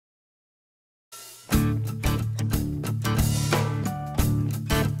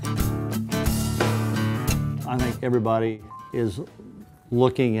I think everybody is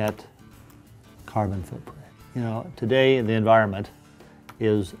looking at carbon footprint. You know, today the environment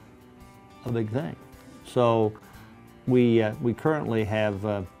is a big thing. So we currently have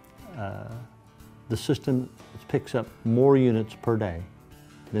the system that picks up more units per day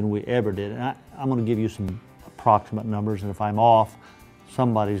than we ever did. And I'm going to give you some approximate numbers, and if I'm off,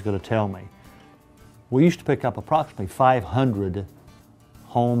 somebody's going to tell me. We used to pick up approximately 500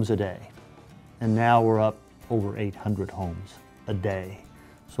 homes a day, and now we're up over 800 homes a day.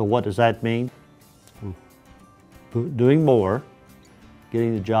 So what does that mean? We're doing more,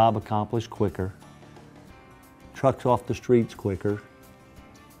 getting the job accomplished quicker, trucks off the streets quicker.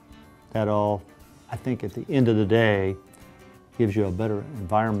 That all, I think at the end of the day, gives you a better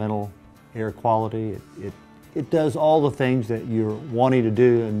environmental air quality. It does all the things that you're wanting to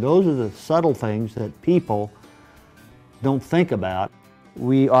do, and those are the subtle things that people don't think about.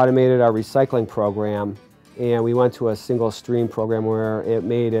 We automated our recycling program, and we went to a single stream program where it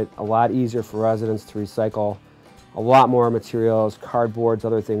made it a lot easier for residents to recycle a lot more materials, cardboards,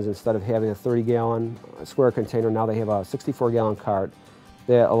 other things. Instead of having a 30-gallon square container, now they have a 64-gallon cart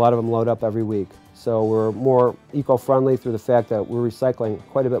that a lot of them load up every week. So we're more eco-friendly through the fact that we're recycling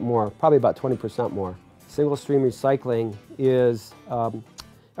quite a bit more, probably about 20% more. Single stream recycling is,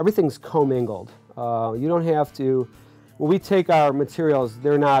 everything's commingled. You don't have to, when we take our materials,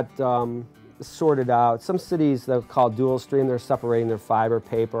 they're not sorted out. Some cities they'll call dual stream, they're separating their fiber,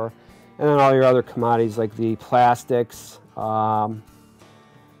 paper, and then all your other commodities like the plastics,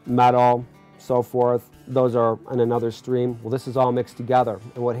 metal, so forth. Those are in another stream. Well, this is all mixed together,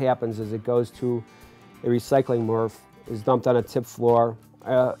 and what happens is it goes to a recycling MRF, is dumped on a tip floor.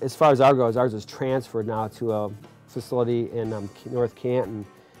 As far as ours is transferred now to a facility in North Canton,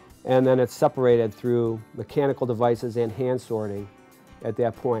 and then it's separated through mechanical devices and hand sorting at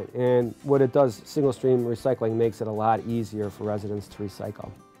that point. And what it does, single stream recycling makes it a lot easier for residents to recycle.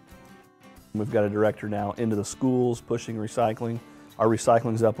 We've got a director now into the schools pushing recycling. Our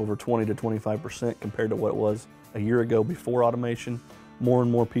recycling's up over 20 to 25% compared to what it was a year ago before automation. More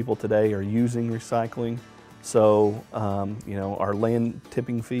and more people today are using recycling. So, you know, our land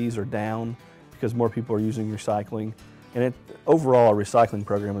tipping fees are down because more people are using recycling. And overall, our recycling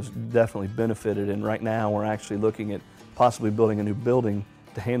program has definitely benefited, and right now we're actually looking at possibly building a new building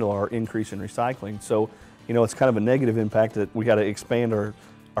to handle our increase in recycling. So, you know, it's kind of a negative impact that we got to expand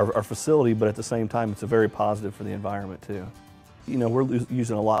our facility, but at the same time, it's a very positive for the environment too. You know, we're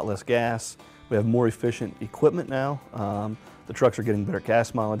using a lot less gas. We have more efficient equipment now. The trucks are getting better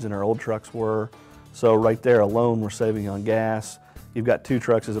gas mileage than our old trucks were. So right there alone, we're saving on gas. You've got 2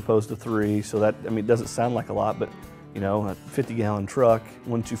 trucks as opposed to 3, so that, I mean, it doesn't sound like a lot, but you know, a 50-gallon truck,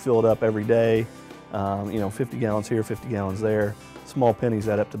 once you fill it up every day, you know, 50 gallons here, 50 gallons there, small pennies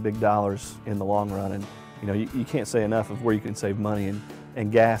add up to big dollars in the long run. And you know, you can't say enough of where you can save money,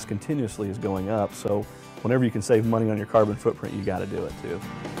 and gas continuously is going up. So whenever you can save money on your carbon footprint, you got to do it too.